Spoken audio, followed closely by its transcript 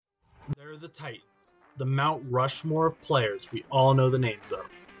the Titans, the Mount Rushmore of players we all know the names of.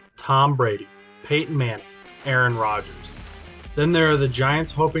 Tom Brady, Peyton Manning, Aaron Rodgers. Then there are the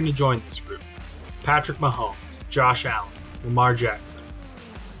Giants hoping to join this group. Patrick Mahomes, Josh Allen, Lamar Jackson.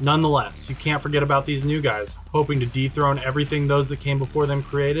 Nonetheless, you can't forget about these new guys hoping to dethrone everything those that came before them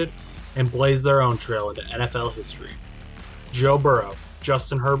created and blaze their own trail into NFL history. Joe Burrow,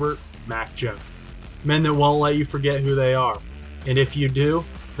 Justin Herbert, Mac Jones. Men that won't let you forget who they are. And if you do,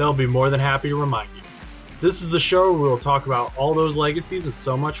 they'll be more than happy to remind you. This is the show where we will talk about all those legacies and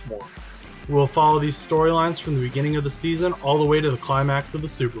so much more. We will follow these storylines from the beginning of the season all the way to the climax of the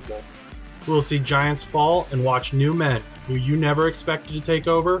Super Bowl. We will see giants fall and watch new men who you never expected to take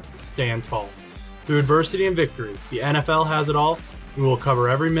over stand tall. Through adversity and victory, the NFL has it all. We will cover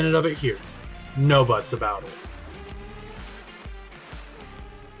every minute of it here. No buts about it.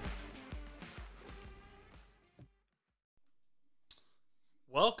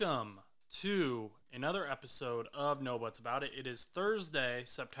 Welcome to another episode of No Buts About It. It is Thursday,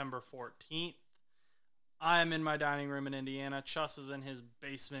 September 14th. I am in my dining room in Indiana. Chuss is in his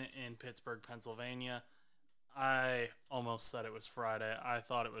basement in Pittsburgh, Pennsylvania. I almost said it was Friday. I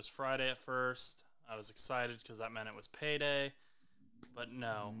thought it was Friday at first. I was excited because that meant it was payday. But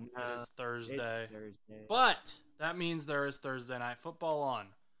no, it is Thursday. It's Thursday. But that means there is Thursday Night Football on,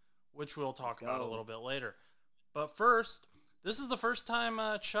 which we'll talk about a little bit later. But first, this is the first time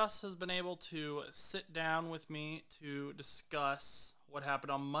Chuss has been able to sit down with me to discuss what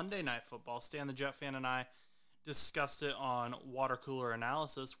happened on Monday Night Football. Stan the Jet Fan and I discussed it on Water Cooler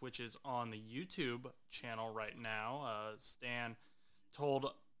Analysis, which is on the YouTube channel right now. Stan told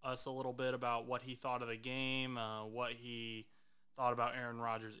us a little bit about what he thought of the game, what he thought about Aaron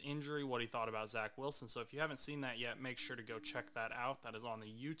Rodgers' injury, what he thought about Zach Wilson. So if you haven't seen that yet, make sure to go check that out. That is on the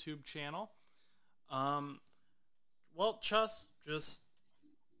YouTube channel. Well, Chuss, just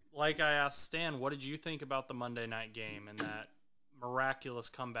like I asked Stan, what did you think about the Monday night game and that miraculous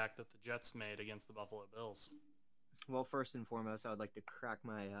comeback that the Jets made against the Buffalo Bills? Well, first and foremost, I would like to crack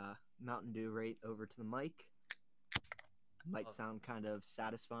my Mountain Dew right over to the mic. Might sound kind of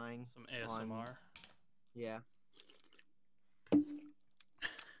satisfying. Some ASMR. Yeah.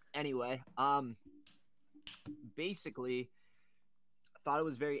 Anyway, basically, I thought it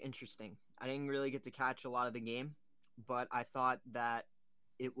was very interesting. I didn't really get to catch a lot of the game, but I thought that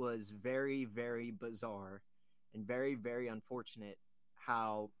it was very, very bizarre and very, very unfortunate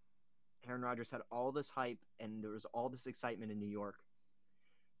how Aaron Rodgers had all this hype and there was all this excitement in New York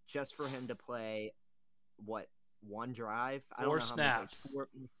just for him to play, one drive? I don't know snaps.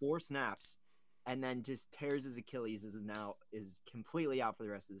 Four snaps, and then just tears his Achilles is completely out for the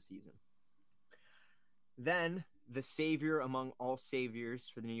rest of the season. Then the savior among all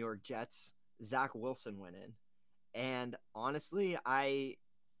saviors for the New York Jets, Zach Wilson, went in. And honestly, I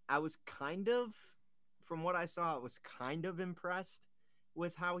was kind of, from what I saw, I was kind of impressed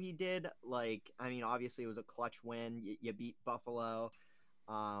with how he did. Like, I mean, obviously it was a clutch win. You beat Buffalo,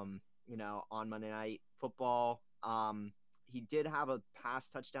 on Monday Night Football. He did have a pass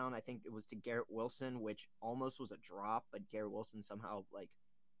touchdown. I think it was to Garrett Wilson, which almost was a drop, but Garrett Wilson somehow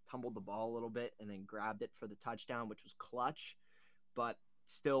tumbled the ball a little bit and then grabbed it for the touchdown, which was clutch, but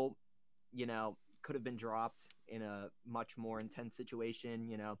still, could have been dropped in a much more intense situation.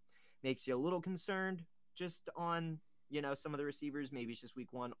 Makes you a little concerned just on, some of the receivers. Maybe it's just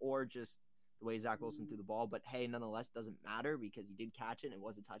week one or just the way Zach Wilson threw the ball. But hey, nonetheless, doesn't matter because he did catch it and it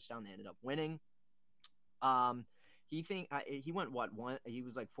was a touchdown. They ended up winning. He went he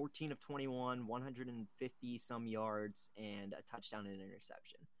was 14 of 21, 150 some yards and a touchdown and an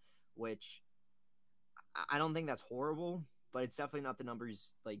interception, which I don't think that's horrible, but it's definitely not the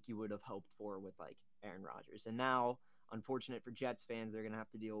numbers you would have hoped for with Aaron Rodgers. And now, unfortunate for Jets fans, they're going to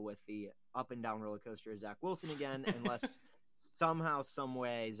have to deal with the up and down roller coaster of Zach Wilson again, unless somehow, some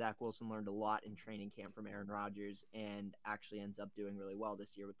way, Zach Wilson learned a lot in training camp from Aaron Rodgers and actually ends up doing really well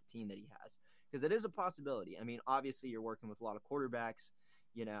this year with the team that he has. Because it is a possibility. I mean, obviously you're working with a lot of quarterbacks,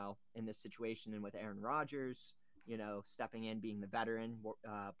 in this situation, and with Aaron Rodgers, stepping in, being the veteran,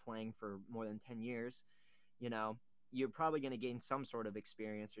 playing for more than 10 years, you're probably going to gain some sort of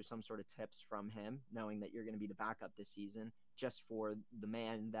experience or some sort of tips from him, knowing that you're going to be the backup this season, just for the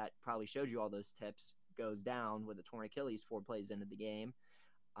man that probably showed you all those tips goes down with a torn Achilles 4 plays into the game.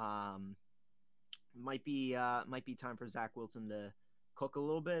 Might be time for Zach Wilson to cook a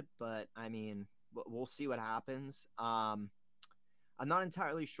little bit, but I mean, we'll see what happens. I'm not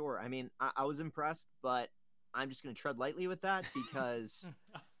entirely sure. I mean, I was impressed, but I'm just going to tread lightly with that because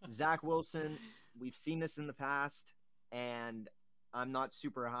Zach Wilson, we've seen this in the past, and I'm not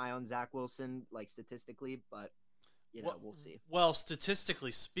super high on Zach Wilson, statistically, but we'll see. Well,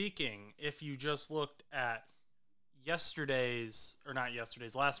 statistically speaking, if you just looked at last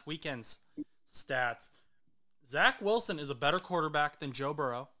weekend's stats, Zach Wilson is a better quarterback than Joe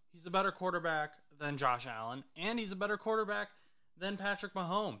Burrow. He's a better quarterback than Josh Allen, and he's a better quarterback than Patrick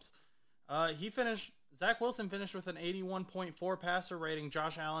Mahomes. Zach Wilson finished with an 81.4 passer rating.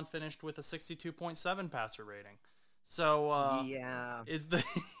 Josh Allen finished with a 62.7 passer rating. So, is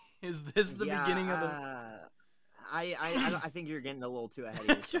this the beginning of the? I think you're getting a little too ahead of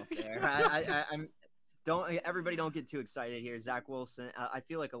yourself there. Everybody don't get too excited here. Zach Wilson, I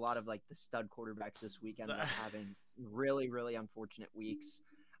feel like a lot of like the stud quarterbacks this week ended up having really, really unfortunate weeks.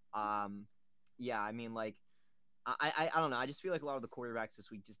 I mean, like, I don't know. I just feel like a lot of the quarterbacks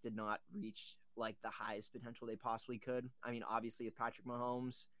this week just did not reach like the highest potential they possibly could. I mean, obviously with Patrick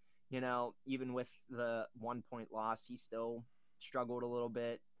Mahomes, even with the 1-point loss, he still struggled a little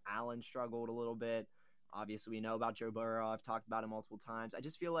bit. Allen struggled a little bit. Obviously, we know about Joe Burrow. I've talked about him multiple times. I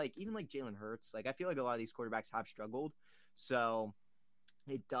just feel like even like Jalen Hurts, like I feel like a lot of these quarterbacks have struggled. So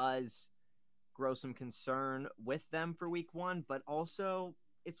it does grow some concern with them for week one, but also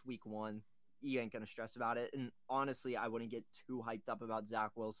it's week one. You ain't going to stress about it. And honestly, I wouldn't get too hyped up about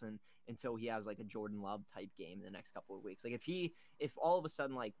Zach Wilson until he has like a Jordan Love type game in the next couple of weeks. Like if all of a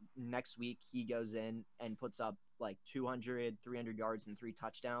sudden, like next week he goes in and puts up like 200, 300 yards and 3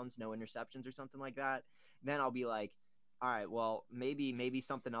 touchdowns, no interceptions or something like that, then I'll be like, all right, well, maybe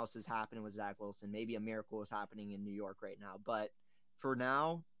something else is happening with Zach Wilson. Maybe a miracle is happening in New York right now. But for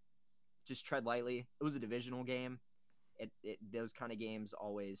now, just tread lightly. It was a divisional game. Those kind of games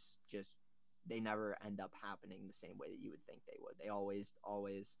always just, they never end up happening the same way that you would think they would. They always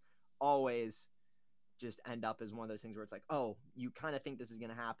just end up as one of those things where it's like, oh, you kind of think this is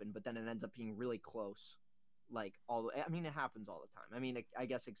going to happen, but then it ends up being really close. Like it happens all the time. I mean, I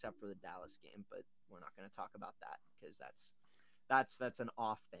guess except for the Dallas game, but we're not going to talk about that because that's an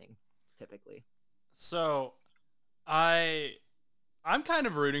off thing typically. So I'm kind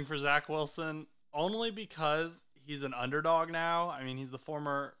of rooting for Zach Wilson only because he's an underdog now. I mean, he's the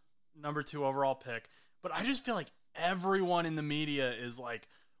former number 2 overall pick, but I just feel like everyone in the media is like,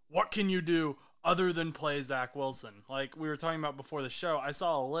 what can you do other than play Zach Wilson? Like we were talking about before the show, I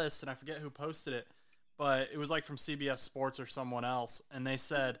saw a list and I forget who posted it, but it was like from CBS Sports or someone else. And they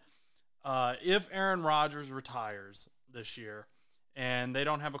said, if Aaron Rodgers retires this year and they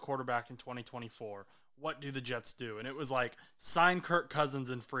don't have a quarterback in 2024, what do the Jets do? And it was like, sign Kirk Cousins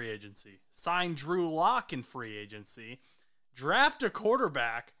in free agency, sign Drew Lock in free agency, draft a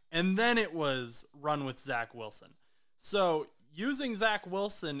quarterback, and then it was run with Zach Wilson. So using Zach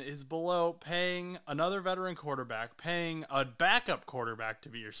Wilson is below paying another veteran quarterback, paying a backup quarterback to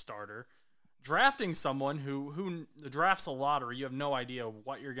be your starter, drafting someone who the draft's a lottery. You have no idea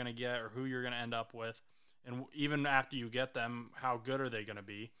what you're going to get or who you're going to end up with. And even after you get them, how good are they going to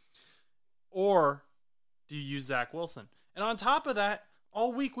be? Or do you use Zach Wilson? And on top of that,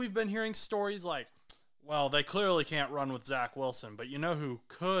 all week we've been hearing stories like, well, they clearly can't run with Zach Wilson, but you know who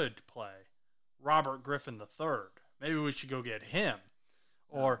could play? Robert Griffin III. Maybe we should go get him.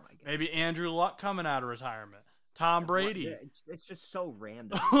 Or maybe Andrew Luck coming out of retirement. Tom Brady. It's just so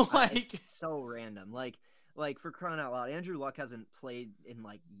random. It's so random. Like for crying out loud, Andrew Luck hasn't played in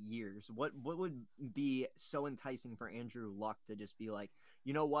like years. What would be so enticing for Andrew Luck to just be like,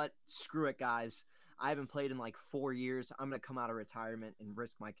 you know what? Screw it, guys. I haven't played in like 4 years. I'm gonna come out of retirement and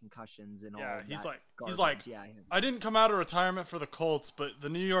risk my concussions and all. Yeah, he's like, I didn't come out of retirement for the Colts, but the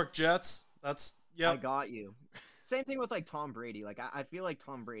New York Jets. I got you. Same thing with like Tom Brady. Like I feel like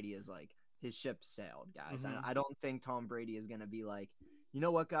Tom Brady is like his ship sailed, guys. Mm-hmm. I don't think Tom Brady is gonna be like, you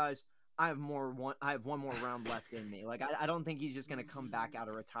know what, guys. I have one more round left in me. Like I don't think he's just gonna come back out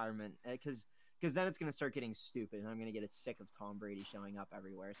of retirement because then it's gonna start getting stupid and I'm gonna get sick of Tom Brady showing up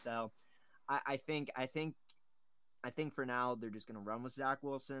everywhere. So. I think for now they're just gonna run with Zach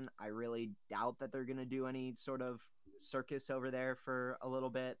Wilson. I really doubt that they're gonna do any sort of circus over there for a little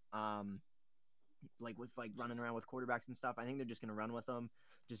bit. Like with like running around with quarterbacks and stuff. I think they're just gonna run with them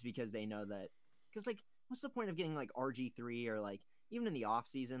just because they know that. Because like, what's the point of getting like RG3 or like even in the off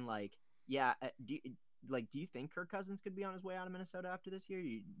season? Like, yeah, do you think Kirk Cousins could be on his way out of Minnesota after this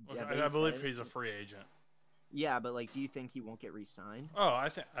year? I believe he's a free agent. Yeah, but like, do you think he won't get re-signed? Oh, I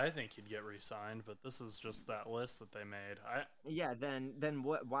think he'd get re-signed, but this is just that list that they made. Yeah, then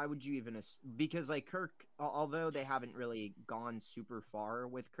what? Why would you even? Because like Kirk, although they haven't really gone super far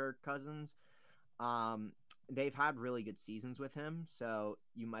with Kirk Cousins, they've had really good seasons with him. So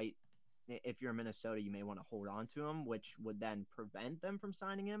you might, if you're in Minnesota, you may want to hold on to him, which would then prevent them from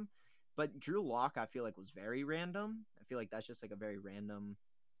signing him. But Drew Lock, I feel like was very random. I feel like that's just like a very random,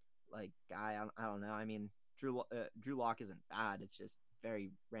 like guy. I don't know. I mean. Drew Lock isn't bad. It's just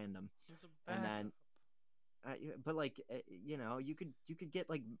very random. He's a And backup. then, but like you could get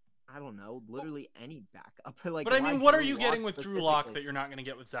like I don't know, literally any backup. Like, But I why mean, what are Drew you Lock getting with Drew Lock specifically? that you're not going to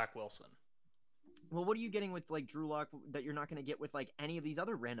get with Zach Wilson? Well, what are you getting with like Drew Lock that you're not going to get with like any of these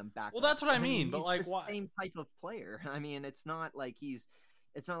other random backups? Well, that's what I mean, but he's like, the why? same type of player. I mean, it's not like he's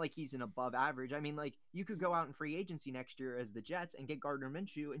an above average. I mean, like you could go out in free agency next year as the Jets and get Gardner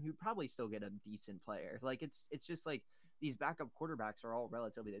Minshew, and you'd probably still get a decent player. Like it's just like these backup quarterbacks are all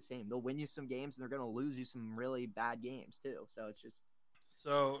relatively the same. They'll win you some games, and they're going to lose you some really bad games too. So it's just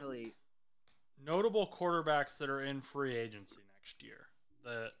So really notable quarterbacks that are in free agency next year.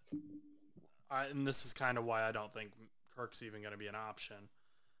 And this is kind of why I don't think Kirk's even going to be an option.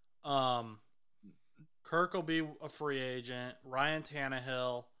 Kirk will be a free agent. Ryan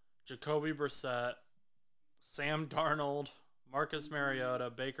Tannehill, Jacoby Brissett, Sam Darnold, Marcus Mariota,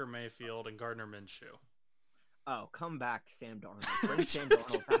 Baker Mayfield, and Gardner Minshew. Oh, come back, Sam Darnold. Bring Sam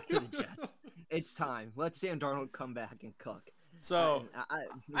Darnold back to the Jets. It's time. Let Sam Darnold come back and cook. So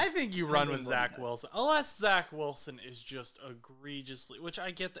I think you run with Zach Wilson. Wilson, unless Zach Wilson is just egregiously. Which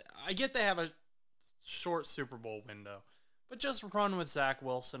I get. I get they have a short Super Bowl window, but just run with Zach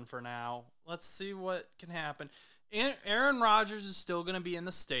Wilson for now. Let's see what can happen. And Aaron Rodgers is still going to be in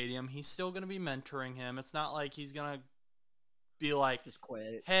the stadium. He's still going to be mentoring him. It's not like he's going to be like, Just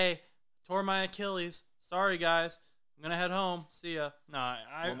quit. "Hey, tore my Achilles. Sorry, guys. I'm gonna head home. See ya." No,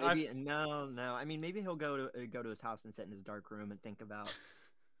 No. I mean, maybe he'll go to his house and sit in his dark room and think about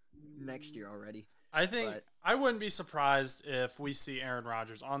next year already. I think I wouldn't be surprised if we see Aaron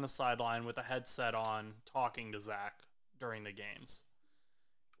Rodgers on the sideline with a headset on, talking to Zach during the games.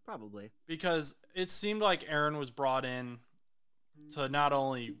 Probably. Because it seemed like Aaron was brought in to not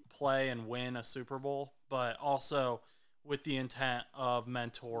only play and win a Super Bowl, but also with the intent of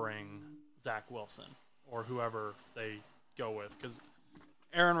mentoring Zach Wilson or whoever they go with. Because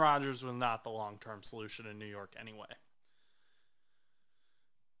Aaron Rodgers was not the long-term solution in New York anyway.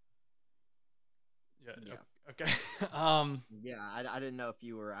 Yeah. Okay. Yeah, I didn't know if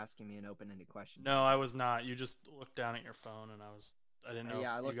you were asking me an open-ended question. No, I was not. You just looked down at your phone, and I didn't know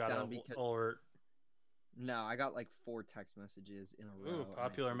I if looked you got down an because alert. No, I got like 4 text messages in a row. Ooh, and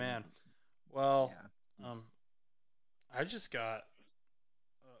popular I man. couldn't- Well, Yeah. I just got.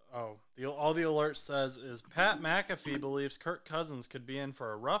 All the alert says is Pat McAfee believes Kirk Cousins could be in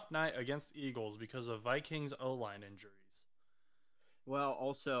for a rough night against Eagles because of Vikings O-line injuries. Well,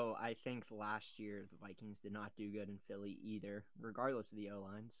 also, I think last year the Vikings did not do good in Philly either, regardless of the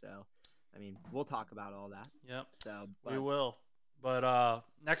O-line. So, I mean, we'll talk about all that. Yep, So we will. But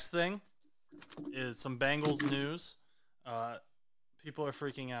next thing is some Bengals news. People are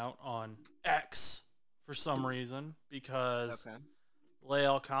freaking out on X for some reason because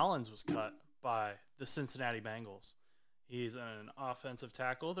Lael Collins was cut by the Cincinnati Bengals. He's an offensive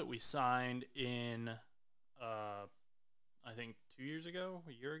tackle that we signed in, I think, a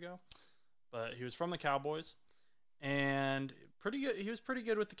year ago. But he was from the Cowboys, and pretty good. He was pretty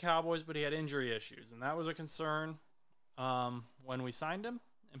good with the Cowboys, but he had injury issues, and that was a concern when we signed him.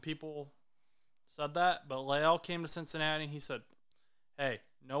 And people said that, but Lael came to Cincinnati, and he said, "Hey,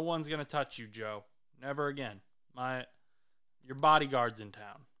 no one's gonna touch you, Joe. Never again. Your bodyguard's in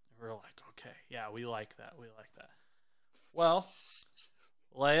town." And we're like, "Okay, yeah, we like that. Well,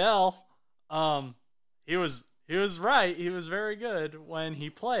 Lael, he was right. He was very good when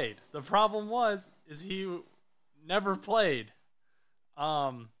he played. The problem is he never played.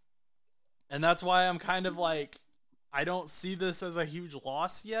 And that's why I'm kind of like, I don't see this as a huge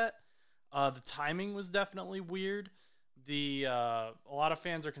loss yet. The timing was definitely weird. A lot of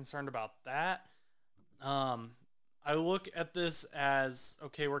fans are concerned about that. I look at this as,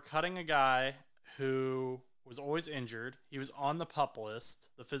 okay, we're cutting a guy who was always injured. He was on the PUP list,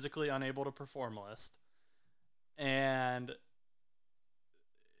 the physically unable to perform list. And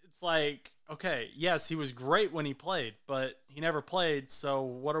it's like, okay, yes, he was great when he played, but he never played, so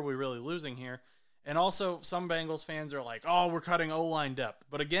what are we really losing here? And also, some Bengals fans are like, oh, we're cutting O-line depth.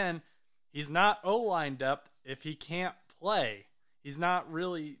 But again, he's not O-line depth if he can't play. He's not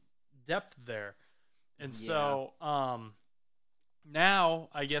really depth there. And so now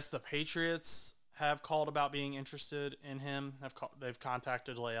I guess the Patriots have called about being interested in him. They've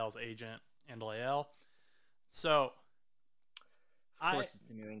contacted Lael's agent and Lael. So of course it's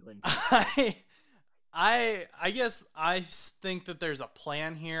the New England. I guess I think that there's a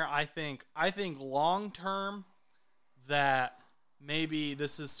plan here. I think long term that maybe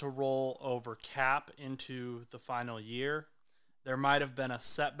this is to roll over cap into the final year. There might have been a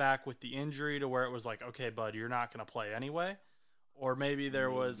setback with the injury to where it was like, okay, bud, you're not going to play anyway. Or maybe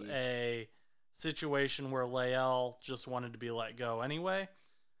there was a situation where Lael just wanted to be let go anyway.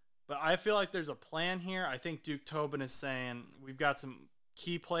 But I feel like there's a plan here. I think Duke Tobin is saying we've got some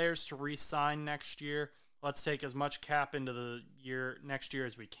key players to re-sign next year. Let's take as much cap into the next year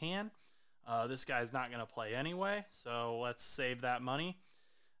as we can. This guy's not going to play anyway, so let's save that money.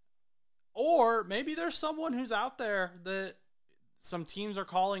 Or maybe there's someone who's out there that some teams are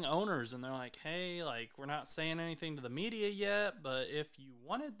calling owners and they're like, hey, like, we're not saying anything to the media yet, but if you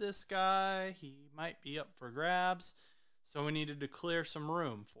wanted this guy, he might be up for grabs. So we needed to clear some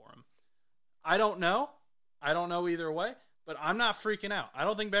room for him. I don't know. I don't know either way, but I'm not freaking out. I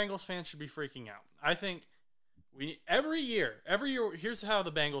don't think Bengals fans should be freaking out. I think every year, here's how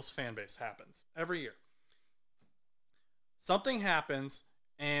the Bengals fan base happens. Every year, something happens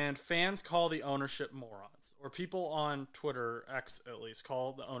and fans call the ownership morons, or people on Twitter, X at least,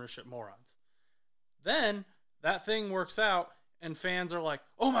 call the ownership morons. Then that thing works out and fans are like,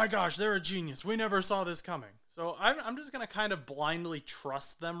 oh my gosh, they're a genius. We never saw this coming. So I'm just going to kind of blindly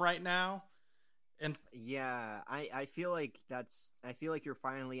trust them right now. And yeah, I feel like you're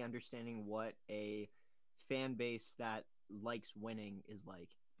finally understanding what a fan base that likes winning is like,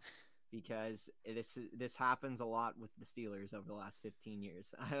 because this happens a lot with the Steelers over the last 15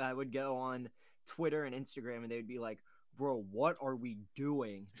 years. I would go on Twitter and Instagram and they would be like, bro, what are we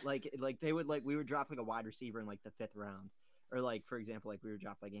doing? Like they would, like, we would draft like a wide receiver in like the 5th round. Or, like, for example, like, we would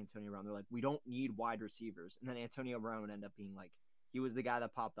draft, like, Antonio Brown. They're like, we don't need wide receivers. And then Antonio Brown would end up being, like, he was the guy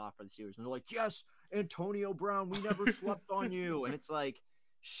that popped off for the Steelers. And they're like, yes, Antonio Brown, we never slept on you. And it's like,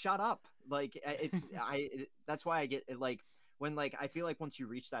 shut up. Like, that's why I get it. Like, when, like, I feel like once you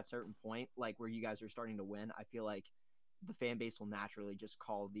reach that certain point, like, where you guys are starting to win, I feel like the fan base will naturally just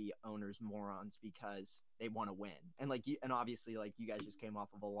call the owners morons because they want to win. And, like, and obviously, like, you guys just came off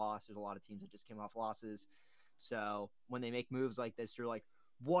of a loss. There's a lot of teams that just came off losses. So when they make moves like this, you're like,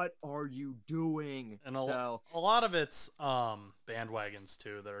 what are you doing? And a lot of it's bandwagons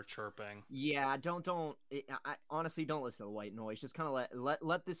too that are chirping. Yeah, I honestly don't listen to the white noise. Just kind of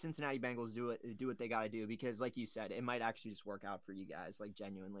let the Cincinnati Bengals do what they got to do, because like you said, it might actually just work out for you guys, like,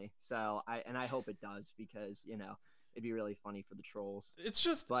 genuinely. So I hope it does, because, you know, it'd be really funny for the trolls. It's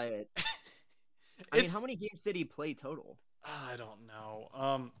just, but I mean, how many games did he play total? I don't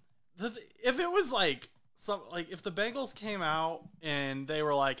know. If it was like if the Bengals came out and they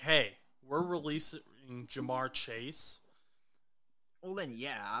were like, hey, we're releasing Jamar Chase. Well, then,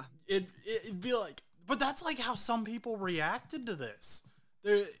 yeah. It'd be like, but that's like how some people reacted to this.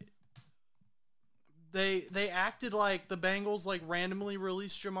 They acted like the Bengals, like, randomly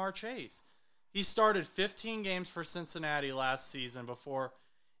released Jamar Chase. He started 15 games for Cincinnati last season before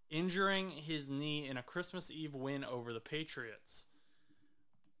injuring his knee in a Christmas Eve win over the Patriots.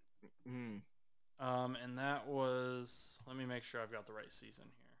 And that was, let me make sure I've got the right season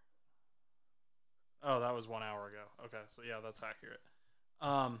here. Oh, that was 1 hour ago. Okay, so yeah, that's accurate.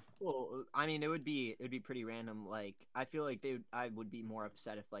 Well, I mean, it would be pretty random. Like, I feel like I would be more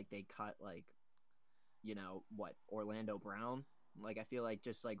upset if, like, they cut, like, you know, what, Orlando Brown. Like, I feel like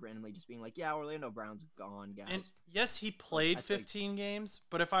just, like, randomly just being like, yeah, Orlando Brown's gone, guys. And yes, he played 15 games,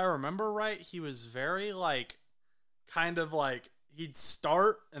 but if I remember right, he was very, like, kind of like, he'd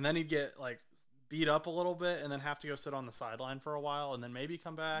start and then he'd get, like, beat up a little bit and then have to go sit on the sideline for a while and then maybe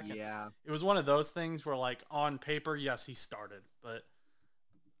come back. Yeah. And it was one of those things where, like, on paper, yes, he started, but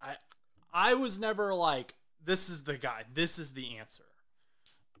I was never like, this is the guy, this is the answer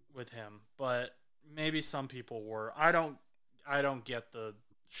with him. But maybe some people were. I don't get the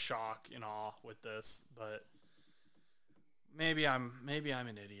shock and awe with this, but maybe I'm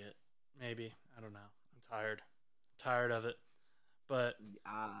an idiot. Maybe, I don't know. I'm tired of it. But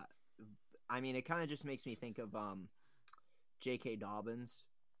I mean, it kind of just makes me think of J.K. Dobbins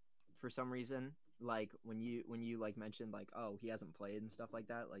for some reason. Like, when you like mentioned, like, oh, he hasn't played and stuff like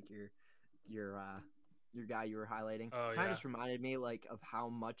that, like your guy you were highlighting, kind of just reminded me, like, of how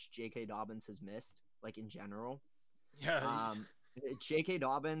much J.K. Dobbins has missed, like, in general. Yeah. J.K.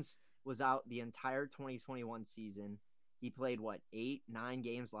 Dobbins was out the entire 2021 season. He played, 8-9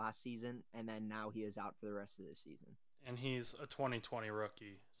 games last season, and then now he is out for the rest of this season. And he's a 2020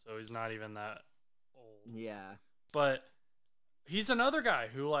 rookie, so he's not even that old. Yeah. But he's another guy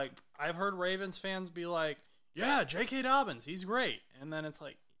who, like, I've heard Ravens fans be like, yeah, J.K. Dobbins, he's great. And then it's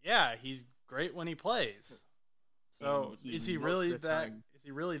like, yeah, he's great when he plays. So is he really that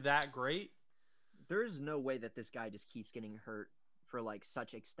great? There's no way that this guy just keeps getting hurt for, like,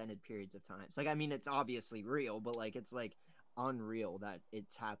 such extended periods of time. Like, I mean, it's obviously real, but, like, it's, like, unreal that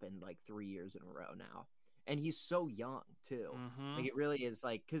it's happened, like, 3 years in a row now. And he's so young too. Mm-hmm. Like, it really is,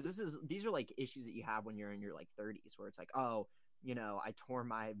 like, because these are like issues that you have when you're in your, like, 30s, where it's like, oh, I tore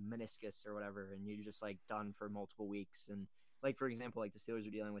my meniscus or whatever, and you're just like done for multiple weeks. And like, for example, like the Steelers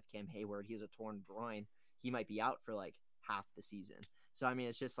are dealing with Cam Hayward. He has a torn groin. He might be out for like half the season. So, I mean,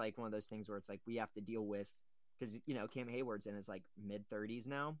 it's just like one of those things where it's like we have to deal with, because, Cam Hayward's in his like mid 30s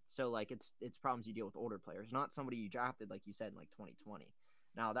now. So like it's problems you deal with older players, not somebody you drafted, like you said, in like 2020.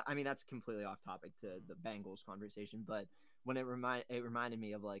 Now that's completely off topic to the Bengals conversation, but when it reminded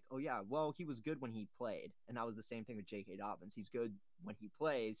me of like, oh yeah, well, he was good when he played, and that was the same thing with J.K. Dobbins. He's good when he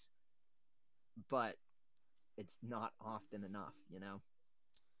plays, but it's not often enough.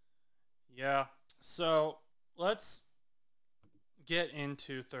 Yeah. So let's get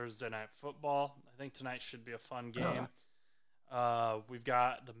into Thursday Night Football. I think tonight should be a fun game. We've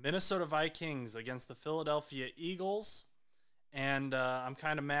got the Minnesota Vikings against the Philadelphia Eagles. And I'm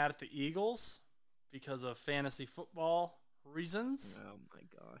kind of mad at the Eagles because of fantasy football reasons. Oh, my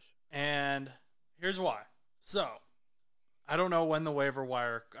gosh. And here's why. So, I don't know when the waiver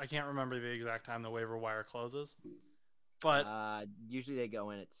wire... I can't remember the exact time the waiver wire closes. But usually they go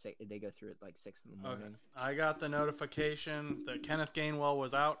in at 6. They go through at like 6 in the morning. Okay. I got the notification that Kenneth Gainwell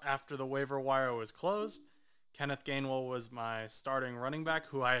was out after the waiver wire was closed. Kenneth Gainwell was my starting running back,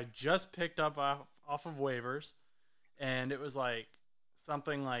 who I had just picked up off of waivers. And it was like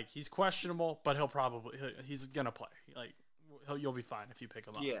something like he's questionable, but he's gonna play. Like you'll be fine if you pick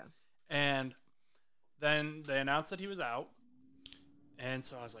him up. Yeah. And then they announced that he was out, and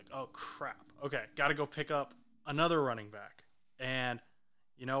so I was like, oh crap. Okay, got to go pick up another running back. And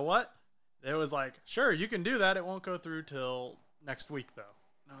you know what? It was like, sure, you can do that. It won't go through till next week though.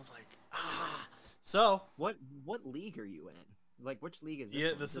 And I was like, ah. So what league are you in? Like which league is this? Yeah,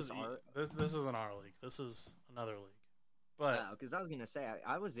 one? this isn't our league. This is another league. But because I was gonna say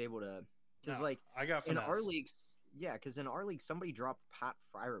I was able to, because I got finesse. in our leagues, because in our league somebody dropped Pat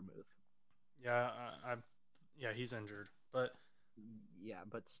Freiermuth. Yeah, he's injured, but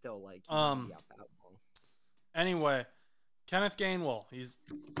but still like he might be out that long. Anyway, Kenneth Gainwell, he's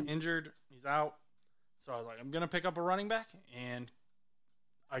injured, he's out, so I was like, I'm gonna pick up a running back, and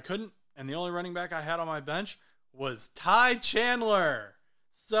I couldn't, and the only running back I had on my bench was Ty Chandler.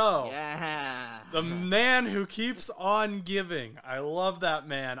 So, yeah, the man who keeps on giving. I love that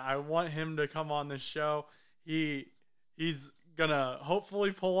man. I want him to come on the show. He's gonna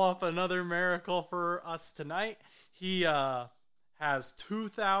hopefully pull off another miracle for us tonight. He has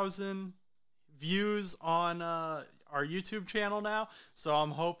 2,000 views on our YouTube channel now, so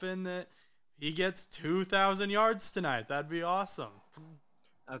I'm hoping that he gets 2,000 yards tonight. That'd be awesome.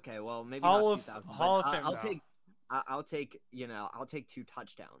 Okay, well maybe Hall not of 2,000. Fame. I'll take 2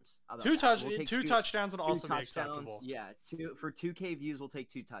 touchdowns. Two touchdowns would also be acceptable. Yeah, for 2K views, we'll take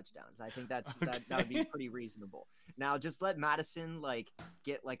 2 touchdowns. I think that would be pretty reasonable. Now, just let Madison like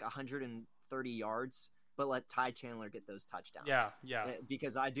get like 130 yards, but let Ty Chandler get those touchdowns. Yeah.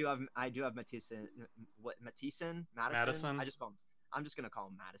 Because I do have Madison. Madison? Madison. I'm just gonna call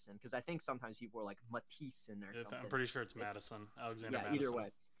him Madison because I think sometimes people are like Matison or something. I'm pretty sure it's Madison. Alexander Madison. Either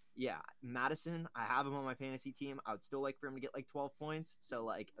way. Yeah, Madison, I have him on my fantasy team. I would still like for him to get like 12 points. So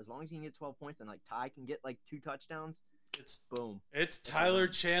like as long as he can get 12 points and like Ty can get like 2 touchdowns, boom. It's Tyler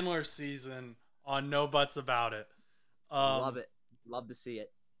Chandler season on No Buts About It. Love it. Love to see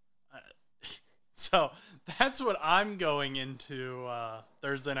it. So that's what I'm going into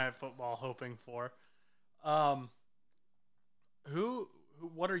Thursday Night Football hoping for. What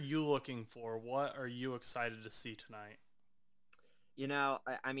are you looking for? What are you excited to see tonight?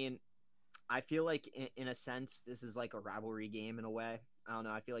 I mean, I feel like in a sense, this is like a rivalry game in a way. I don't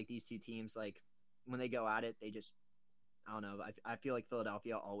know. I feel like these two teams, like when they go at it, they just, I don't know. I feel like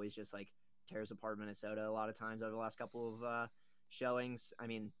Philadelphia always just like tears apart Minnesota a lot of times over the last couple of showings. I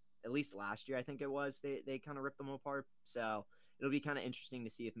mean, at least last year, I think it was, they kind of ripped them apart. So it'll be kind of interesting to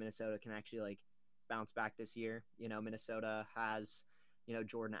see if Minnesota can actually like bounce back this year. Minnesota has,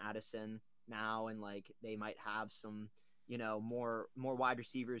 Jordan Addison now, and like they might have some, more wide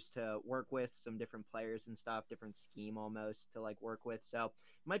receivers to work with, some different players and stuff, different scheme almost to like work with. So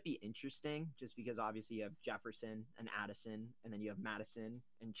it might be interesting just because obviously you have Jefferson and Addison, and then you have Madison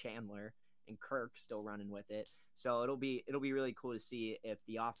and Chandler and Kirk still running with it. So it'll be really cool to see if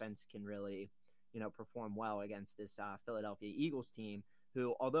the offense can really, perform well against this Philadelphia Eagles team,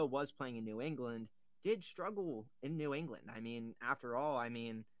 who, although was playing in New England, did struggle in New England. I mean, after all,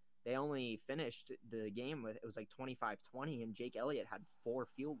 they only finished the game with, it was like 25-20, and Jake Elliott had 4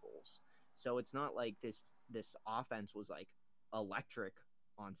 field goals. So it's not like this offense was like electric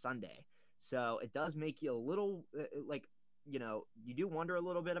on Sunday. So it does make you a little you do wonder a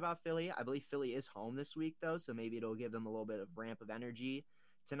little bit about Philly. I believe Philly is home this week though, so maybe it'll give them a little bit of ramp of energy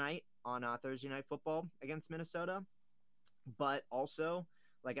tonight on Thursday Night Football against Minnesota. But also,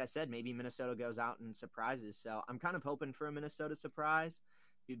 like I said, maybe Minnesota goes out and surprises. So I'm kind of hoping for a Minnesota surprise.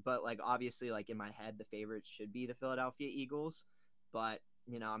 But like obviously, like in my head, the favorites should be the Philadelphia Eagles. But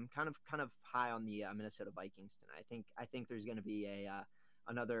I'm kind of high on the Minnesota Vikings tonight. I think there's going to be a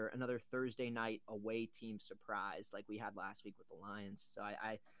another Thursday night away team surprise like we had last week with the Lions. So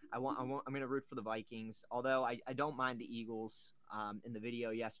I'm going to root for the Vikings. Although I don't mind the Eagles. In the video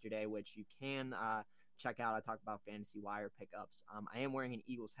yesterday, which you can check out. I talked about fantasy wire pickups. I am wearing an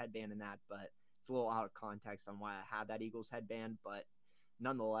Eagles headband in that, but it's a little out of context on why I have that Eagles headband. But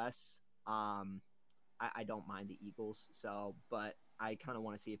nonetheless, I don't mind the Eagles. So, but I kind of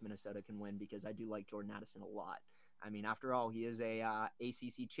want to see if Minnesota can win because I do like Jordan Addison a lot. I mean, after all, he is a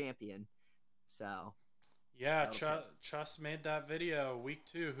ACC champion. So, Yeah, Chus made that video week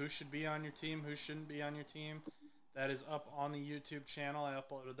 2. Who should be on your team? Who shouldn't be on your team? That is up on the YouTube channel. I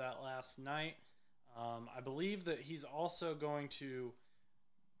uploaded that last night. I believe that he's also going to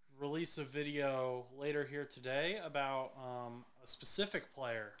release a video later here today about a specific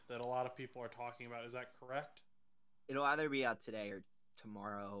player that a lot of people are talking about. Is that correct? It'll either be out today or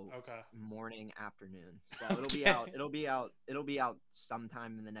tomorrow morning, afternoon. So it'll be out. It'll be out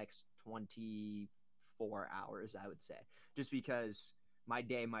sometime in the next 24 hours, I would say. Just because my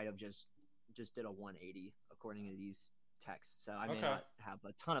day might have just did a 180 according to these texts. So I may not have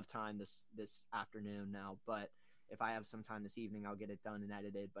a ton of time this afternoon now, but if I have some time this evening, I'll get it done and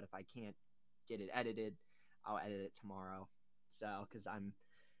edited. But if I can't get it edited, I'll edit it tomorrow. So because I'm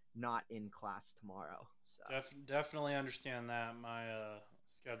not in class tomorrow. So definitely understand that. My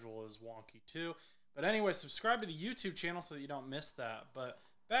schedule is wonky too. But anyway, subscribe to the YouTube channel so that you don't miss that. But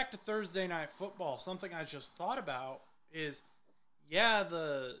back to Thursday Night Football. Something I just thought about is,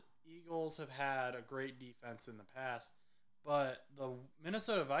 the Eagles have had a great defense in the past, but the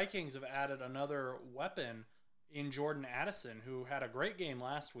Minnesota Vikings have added another weapon in Jordan Addison, who had a great game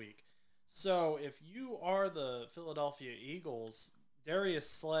last week. So if you are the Philadelphia Eagles, Darius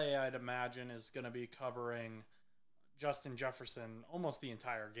Slay, I'd imagine, is going to be covering Justin Jefferson almost the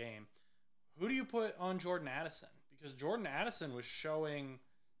entire game. Who do you put on Jordan Addison? Because Jordan Addison was showing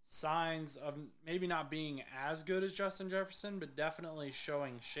signs of maybe not being as good as Justin Jefferson, but definitely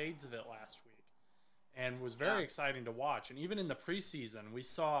showing shades of it last week, and was very exciting to watch. And even in the preseason, we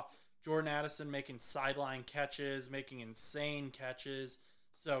saw Jordan Addison making sideline catches, making insane catches.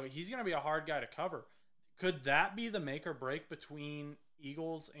 So he's going to be a hard guy to cover. Could that be the make or break between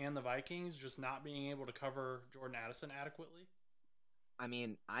Eagles and the Vikings, just not being able to cover Jordan Addison adequately? I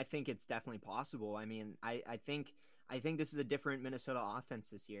mean, I think it's definitely possible. I mean, I think this is a different Minnesota offense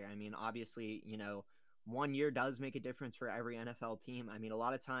this year. I mean, obviously, 1 year does make a difference for every NFL team. I mean, a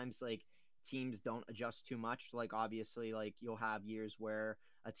lot of times, like, teams don't adjust too much. Like, obviously, like, you'll have years where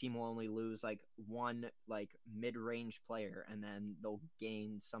a team will only lose, like, one, like, mid-range player, and then they'll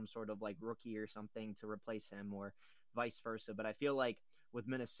gain some sort of, like, rookie or something to replace him, or vice versa. But I feel like with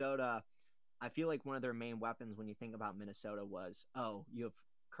Minnesota, one of their main weapons when you think about Minnesota was, you have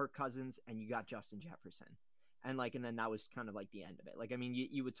Kirk Cousins and you got Justin Jefferson. And then that was kind of like the end of it. Like, I mean,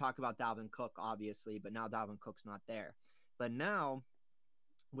 you would talk about Dalvin Cook, obviously, but now Dalvin Cook's not there. But now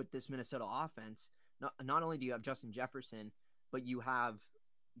with this Minnesota offense, not only do you have Justin Jefferson, but you have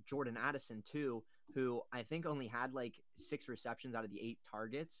Jordan Addison too, who I think only had like 6 receptions out of the 8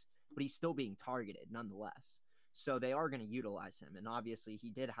 targets, but he's still being targeted nonetheless. So they are going to utilize him. And obviously he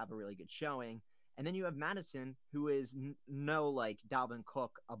did have a really good showing. And then you have Madison, who is no like Dalvin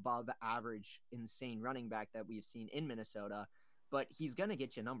Cook above average, insane running back that we've seen in Minnesota, but he's going to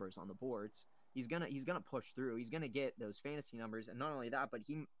get you numbers on the boards. He's going to push through. He's going to get those fantasy numbers. And not only that, but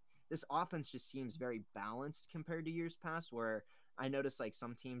this offense just seems very balanced compared to years past, where I notice like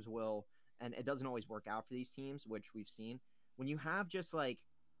some teams will, and it doesn't always work out for these teams, which we've seen. When you have just like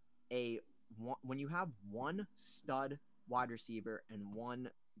when you have one stud wide receiver and one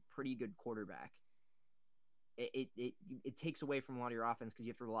pretty good quarterback, it takes away from a lot of your offense because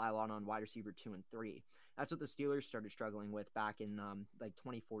you have to rely a lot on wide receiver 2 and 3. That's what the Steelers started struggling with back in like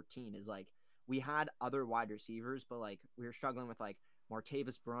 2014. Is like we had other wide receivers, but like we were struggling with like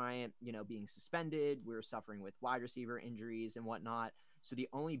Martavis Bryant, being suspended. We were suffering with wide receiver injuries and whatnot. So the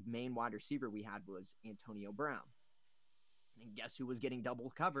only main wide receiver we had was Antonio Brown. And guess who was getting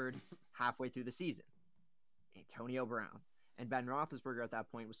double covered halfway through the season? Antonio Brown. And Ben Roethlisberger at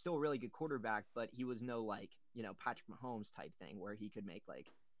that point was still a really good quarterback, but he was no like, Patrick Mahomes type thing where he could make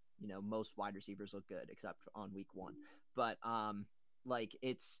like, most wide receivers look good except on week 1. But like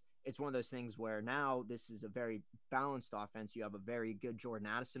it's one of those things where now this is a very balanced offense. You have a very good Jordan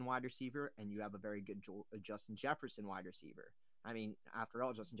Addison wide receiver, and you have a very good Justin Jefferson wide receiver. I mean, after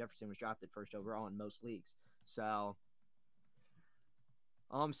all, Justin Jefferson was drafted first overall in most leagues. So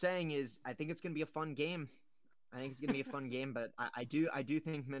All I'm saying is I think it's going to be a fun game. But I do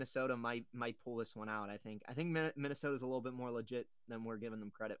think Minnesota might pull this one out. I think Minnesota's a little bit more legit than we're giving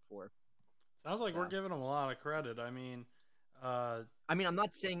them credit for. Sounds like we're giving them a lot of credit. I mean, I'm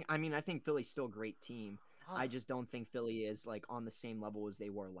not saying. I think Philly's still a great team. I just don't think Philly is like on the same level as they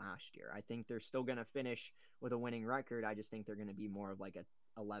were last year. I think they're still going to finish with a winning record. I just think they're going to be more of like a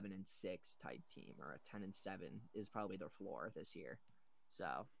 11-6 type team, or a 10-7 is probably their floor this year.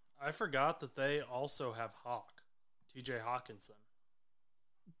 So I forgot that they also have Hawk, T.J. Hawkinson.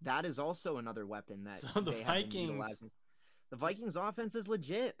 That is also another weapon that so the they Vikings. Have been utilizing. The Vikings offense is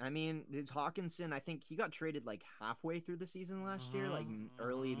legit. I mean, it's Hawkinson. I think he got traded like halfway through the season last year, like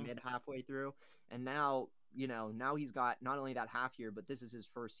early, mid halfway through. And now, now he's got not only that half year, but this is his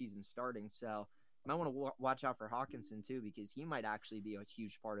first season starting. So you might want to watch out for Hawkinson too, because he might actually be a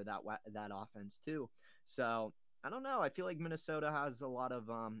huge part of that offense too. So I don't know. I feel like Minnesota has a lot of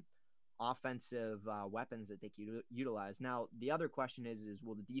offensive weapons that they can utilize. Now, the other question is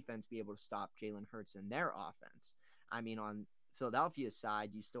will the defense be able to stop Jalen Hurts in their offense? I mean, on Philadelphia's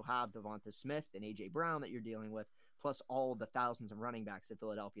side, you still have Devonta Smith and A.J. Brown that you're dealing with, plus all of the thousands of running backs that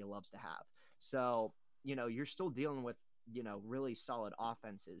Philadelphia loves to have. So, you're still dealing with, really solid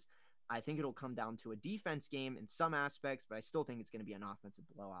offenses. I think it'll come down to a defense game in some aspects, but I still think it's going to be an offensive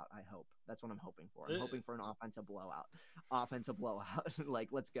blowout, I hope. That's what I'm hoping for. I'm hoping for an offensive blowout. Like,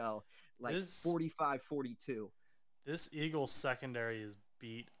 let's go. Like 45-42. This Eagles secondary is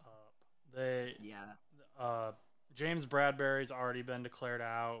beat up. James Bradbury's already been declared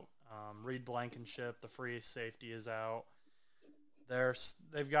out. Reed Blankenship, the free safety, is out.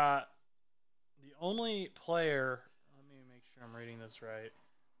 They've got the only player. Let me make sure I'm reading this right.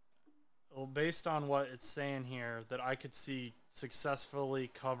 Well, based on what it's saying here, that I could see successfully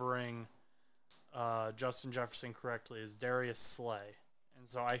covering Justin Jefferson correctly is Darius Slay. And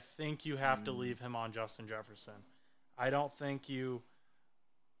so I think you have to leave him on Justin Jefferson. I don't think you...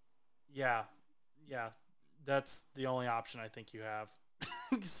 Yeah. That's the only option I think you have.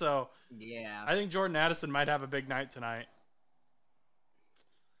 So yeah, I think Jordan Addison might have a big night tonight.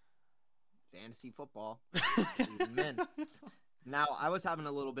 Fantasy football. Now, I was having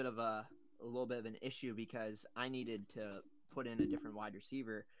a little bit of an issue because I needed to put in a different wide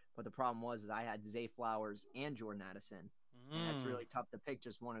receiver, but the problem was I had Zay Flowers and Jordan Addison, and it's really tough to pick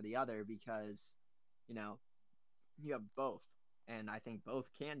just one or the other because, you have both, and I think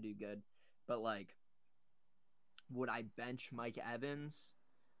both can do good, but like, would I bench Mike Evans?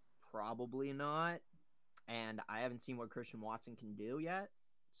 Probably not, and I haven't seen what Christian Watson can do yet.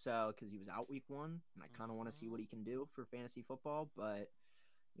 So, because he was out week 1, and I kind of want to see what he can do for fantasy football. But,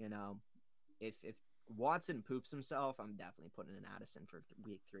 if Watson poops himself, I'm definitely putting in Addison for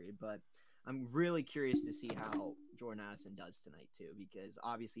week 3. But I'm really curious to see how Jordan Addison does tonight, too, because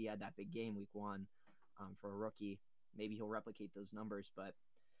obviously he had that big game week 1 for a rookie. Maybe he'll replicate those numbers. But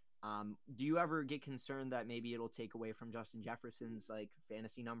do you ever get concerned that maybe it'll take away from Justin Jefferson's like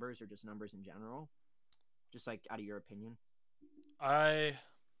fantasy numbers or just numbers in general? Just like out of your opinion? I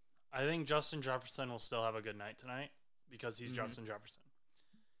think Justin Jefferson will still have a good night tonight because he's Justin Jefferson.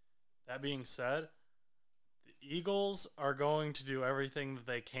 That being said, the Eagles are going to do everything that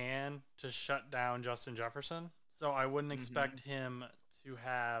they can to shut down Justin Jefferson. So I wouldn't expect him to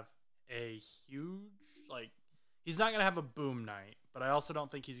have a huge, he's not going to have a boom night, but I also don't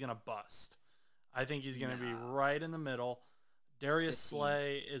think he's going to bust. I think he's going to be right in the middle. Darius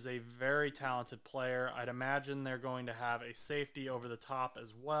Slay is a very talented player. I'd imagine they're going to have a safety over the top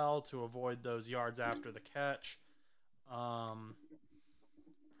as well to avoid those yards after the catch.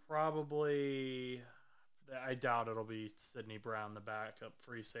 Probably, I doubt it'll be Sidney Brown, the backup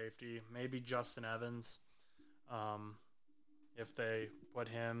free safety. Maybe Justin Evans. If they put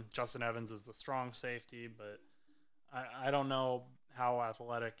him, Justin Evans is the strong safety, but I don't know how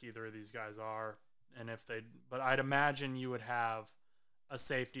athletic either of these guys are. But I'd imagine you would have a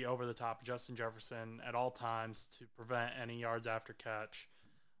safety over the top of Justin Jefferson at all times to prevent any yards after catch.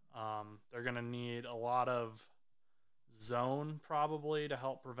 They're going to need a lot of zone probably to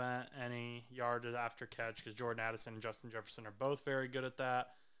help prevent any yards after catch because Jordan Addison and Justin Jefferson are both very good at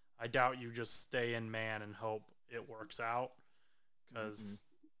that. I doubt you just stay in man and hope it works out because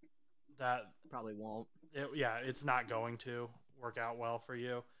that probably won't. It's not going to work out well for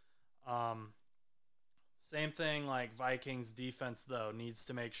you. Same thing like Vikings defense, though, needs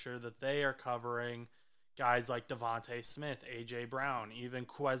to make sure that they are covering guys like Devontae Smith, A.J. Brown, even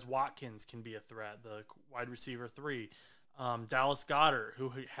Quez Watkins can be a threat, the wide receiver 3. Dallas Goedert,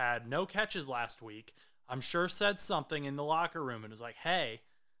 who had no catches last week, I'm sure said something in the locker room and was like, hey,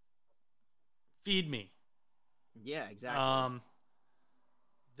 feed me. Yeah, exactly.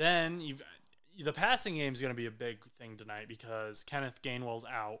 Then the passing game is going to be a big thing tonight because Kenneth Gainwell's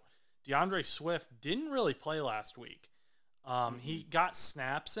out. DeAndre Swift didn't really play last week. He got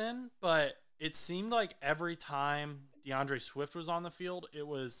snaps in, but it seemed like every time DeAndre Swift was on the field, it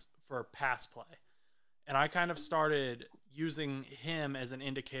was for pass play. And I kind of started using him as an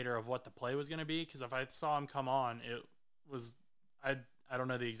indicator of what the play was going to be, because if I saw him come on, it was, I don't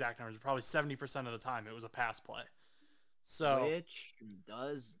know the exact numbers, probably 70% of the time it was a pass play. So, which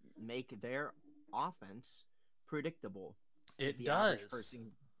does make their offense predictable. It does.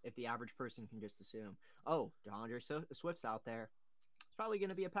 If the average person can just assume, oh, DeAndre Swift's out there, it's probably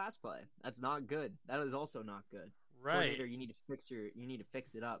going to be a pass play. That's not good. That is also not good. Right. You need to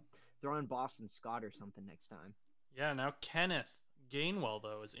fix it up. Throw in Boston Scott or something next time. Yeah. Now Kenneth Gainwell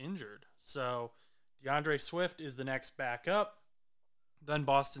though is injured, so DeAndre Swift is the next backup. Then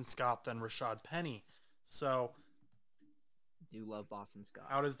Boston Scott, then Rashad Penny. So. Do love Boston Scott.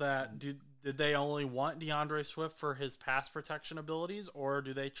 How does that? Did they only want DeAndre Swift for his pass protection abilities, or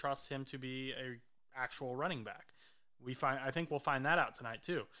do they trust him to be a actual running back? I think we'll find that out tonight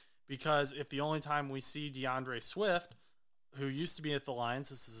too, because if the only time we see DeAndre Swift, who used to be at the Lions,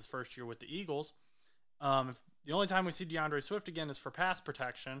 this is his first year with the Eagles, if the only time we see DeAndre Swift again is for pass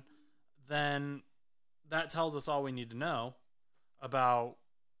protection, then that tells us all we need to know about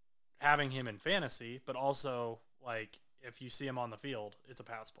having him in fantasy, but also like. If you see him on the field, it's a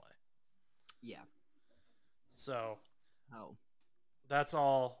pass play. Yeah. So, that's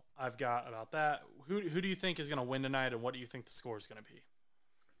all I've got about that. Who do you think is going to win tonight, and what do you think the score is going to be?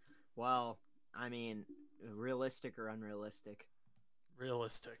 Well, I mean, realistic or unrealistic?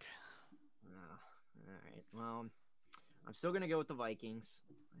 Realistic. All right. Well, I'm still going to go with the Vikings.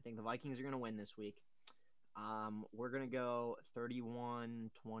 I think the Vikings are going to win this week. We're going to go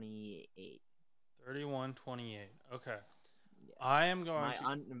 31-28. 31-28. Okay. Yeah. I am going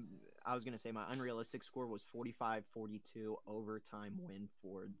I was going to say my unrealistic score was 45-42 overtime win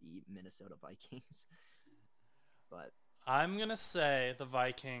for the Minnesota Vikings. But I'm going to say the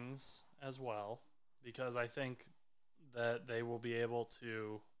Vikings as well, because I think that they will be able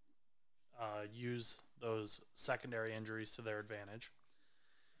to use those secondary injuries to their advantage.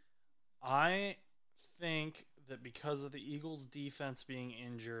 I think that because of the Eagles' defense being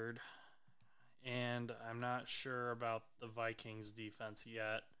injured, and I'm not sure about the Vikings' defense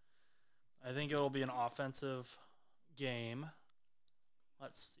yet, I think it'll be an offensive game.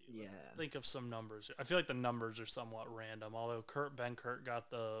 Let's see. Yeah. Let's think of some numbers. I feel like the numbers are somewhat random, although Ben Kurt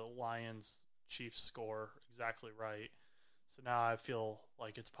got the Lions-Chiefs score exactly right. So now I feel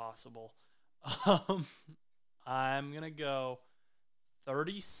like it's possible. I'm going to go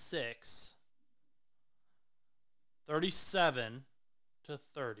 37 to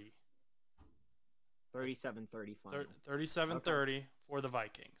 30. 37-30 final. 37-30 for the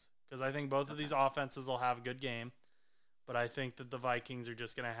Vikings, because I think both of these offenses will have a good game, but I think that the Vikings are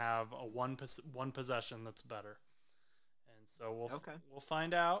just going to have a one possession that's better, and so we'll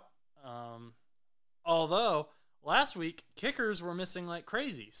find out. Although last week kickers were missing like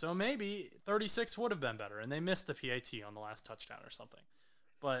crazy, so maybe 36 would have been better, and they missed the PAT on the last touchdown or something.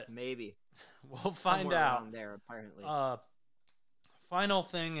 But maybe we'll find out. Around there, apparently. Final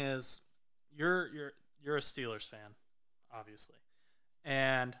thing is, you're a Steelers fan, obviously,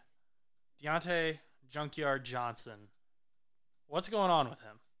 and Deontay Junkyard Johnson. What's going on with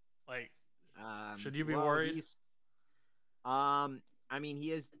him? Like, should you be worried? I mean,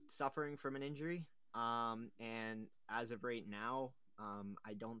 he is suffering from an injury. And as of right now,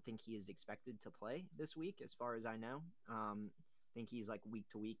 I don't think he is expected to play this week, as far as I know. I think he's like week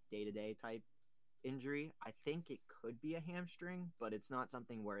to week, day to day type injury. I think it could be a hamstring, but it's not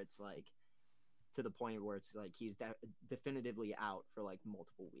something where it's like to the point where it's like he's definitively out for like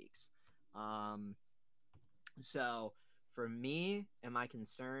multiple weeks. So for me, am I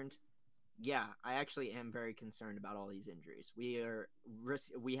concerned? Yeah, I actually am very concerned about all these injuries. We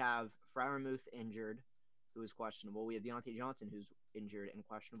have Freiermuth injured, who is questionable. We have Deontay Johnson, who's injured and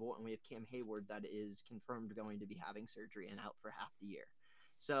questionable, and we have Cam Hayward that is confirmed going to be having surgery and out for half the year.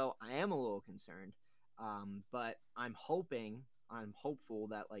 So I am a little concerned, but I'm hopeful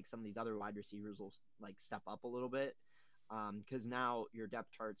that like some of these other wide receivers will like step up a little bit, because now your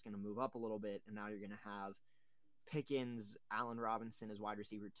depth chart's going to move up a little bit, and now you're going to have Pickens, Allen Robinson as wide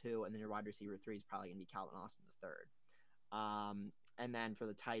receiver 2, and then your wide receiver 3 is probably going to be Calvin Austin the third. And then for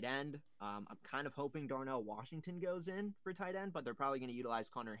the tight end, I'm kind of hoping Darnell Washington goes in for tight end, but they're probably going to utilize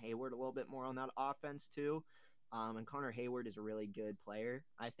Connor Hayward a little bit more on that offense too. And Connor Hayward is a really good player,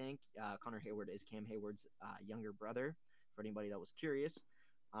 I think. Connor Hayward is Cam Hayward's younger brother, for anybody that was curious.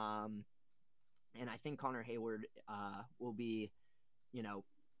 And I think Connor Hayward will be,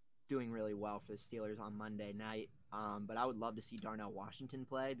 doing really well for the Steelers on Monday night. But I would love to see Darnell Washington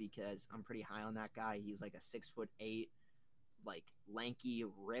play because I'm pretty high on that guy. He's like a 6'8", like lanky,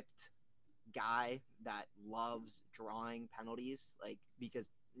 ripped guy that loves drawing penalties. Like because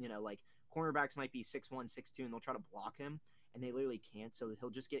like cornerbacks might be 6'1", 6'2", and they'll try to block him, and they literally can't. So he'll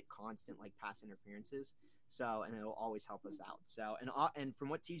just get constant like pass interferences. So and it'll always help us out. So and from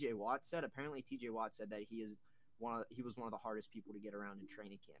what TJ Watt said, apparently TJ Watt said that he was one of the hardest people to get around in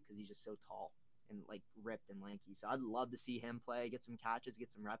training camp because he's just so tall and like ripped and lanky. So I'd love to see him play, get some catches,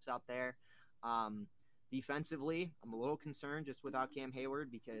 get some reps out there. Defensively, I'm a little concerned just without Cam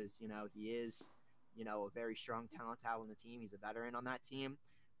Hayward because he is a very strong talent to have on the team. He's a veteran on that team.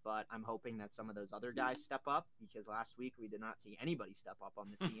 But I'm hoping that some of those other guys step up because last week we did not see anybody step up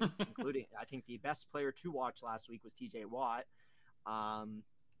on the team, including I think the best player to watch last week was TJ Watt.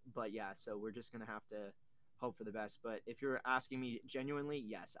 But yeah, so we're just going to have to hope for the best. But if you're asking me genuinely,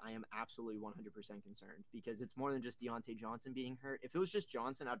 yes, I am absolutely 100% concerned because it's more than just Deontay Johnson being hurt. If it was just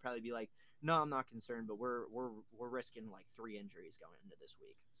Johnson, I'd probably be like, no, I'm not concerned, but we're risking like 3 injuries going into this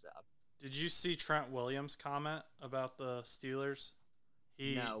week. So did you see Trent Williams' comment about the Steelers?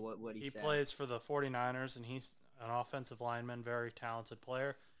 No, what he said. He plays for the 49ers, and he's an offensive lineman, very talented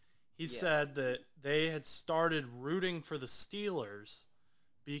player. He said that they had started rooting for the Steelers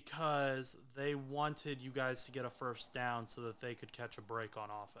because they wanted you guys to get a first down so that they could catch a break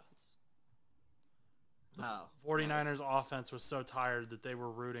on offense. The 49ers offense was so tired that they were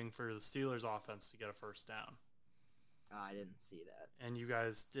rooting for the Steelers offense to get a first down. I didn't see that. And you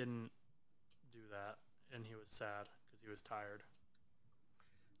guys didn't do that, and he was sad because he was tired.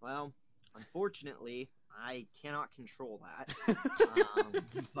 Well, unfortunately, I cannot control that.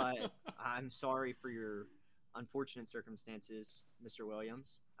 But I'm sorry for your unfortunate circumstances, Mr.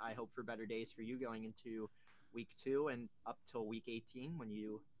 Williams. I hope for better days for you going into week 2 and up till week 18 when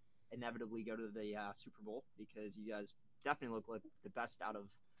you inevitably go to the Super Bowl because you guys definitely look like the best out of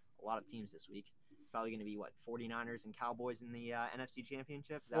a lot of teams this week. It's probably going to be, 49ers and Cowboys in the NFC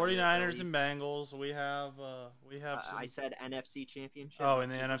Championship? 49ers and Bengals. We have some... I said NFC Championship. Oh, in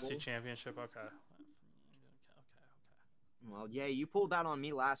the NFC Championship. Okay. Well, yeah, you pulled that on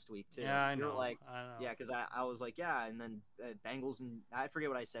me last week, too. Yeah, I know. You're like, I know. Yeah, because I was like, yeah, and then Bengals and I forget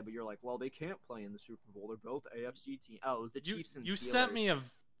what I said, but you're like, well, they can't play in the Super Bowl. They're both AFC teams. Oh, it was the Chiefs and Steelers. You sent me a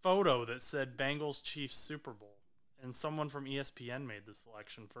photo that said Bengals Chiefs Super Bowl, and someone from ESPN made the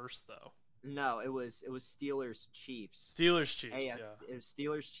selection first, though. No, it was Steelers Chiefs. Steelers Chiefs, yeah. It was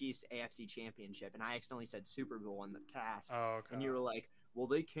Steelers Chiefs AFC Championship, and I accidentally said Super Bowl in the cast. Oh, okay. And you were like, well,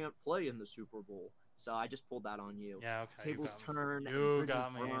 they can't play in the Super Bowl. So I just pulled that on you. Yeah, okay. Tables turn. You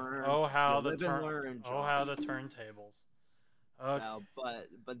got me. Oh, how the turntables. Okay. So,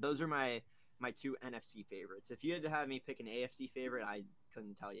 but those are my 2 NFC favorites. If you had to have me pick an AFC favorite, I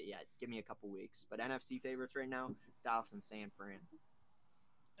couldn't tell you yet. Give me a couple weeks. But NFC favorites right now, Dallas and San Fran.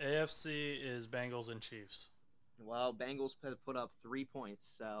 AFC is Bengals and Chiefs. Well, Bengals put up 3 points,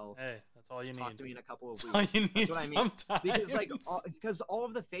 so hey, that's all you need. Talk to me in a couple of weeks. All you need that's what I mean. Sometimes. Because all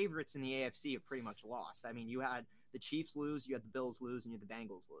of the favorites in the AFC have pretty much lost. I mean, you had the Chiefs lose, you had the Bills lose, and you had the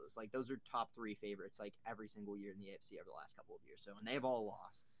Bengals lose. Like those are top 3 favorites, like every single year in the AFC over the last couple of years. So, and they've all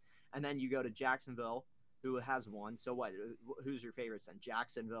lost. And then you go to Jacksonville, who has won. So what? Who's your favorites then?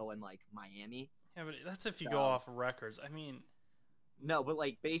 Jacksonville and like Miami. Yeah, but that's if you go off records. I mean. No, but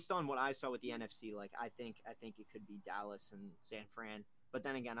like based on what I saw with the NFC, like I think it could be Dallas and San Fran. But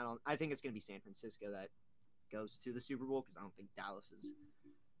then again, I think it's going to be San Francisco that goes to the Super Bowl because I don't think Dallas is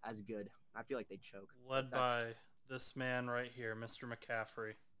as good. I feel like they choke. Led by this man right here, Mr.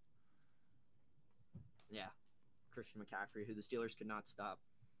 McCaffrey. Yeah, Christian McCaffrey, who the Steelers could not stop.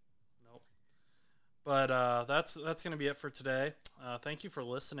 Nope. But that's going to be it for today. Thank you for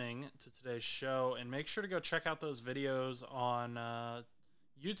listening to today's show. And make sure to go check out those videos on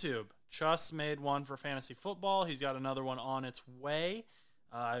YouTube. Chus made one for fantasy football. He's got another one on its way.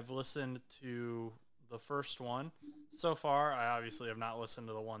 I've listened to the first one. So far, I obviously have not listened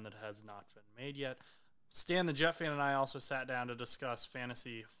to the one that has not been made yet. Stan the Jet Fan and I also sat down to discuss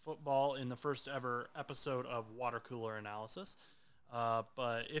fantasy football in the first ever episode of Water Cooler Analysis.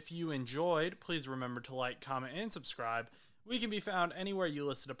 But if you enjoyed, please remember to like, comment, and subscribe. We can be found anywhere you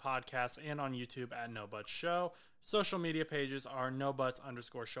listen to podcasts and on YouTube at No Buts Show. Social media pages are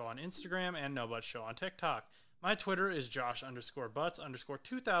NoButs_show on Instagram and No Buts Show on TikTok. My Twitter is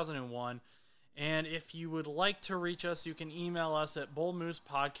Josh_Butts_2001. And if you would like to reach us, you can email us at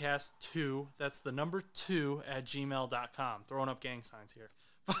bullmoosepodcast2, that's the number 2, at gmail.com. Throwing up gang signs here.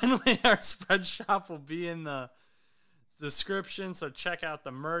 Finally, our spread shop will be in the description, so check out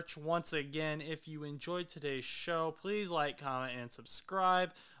the merch. Once again, if you enjoyed today's show, please like, comment, and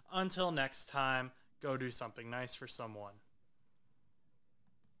subscribe. Until next time, go do something nice for someone.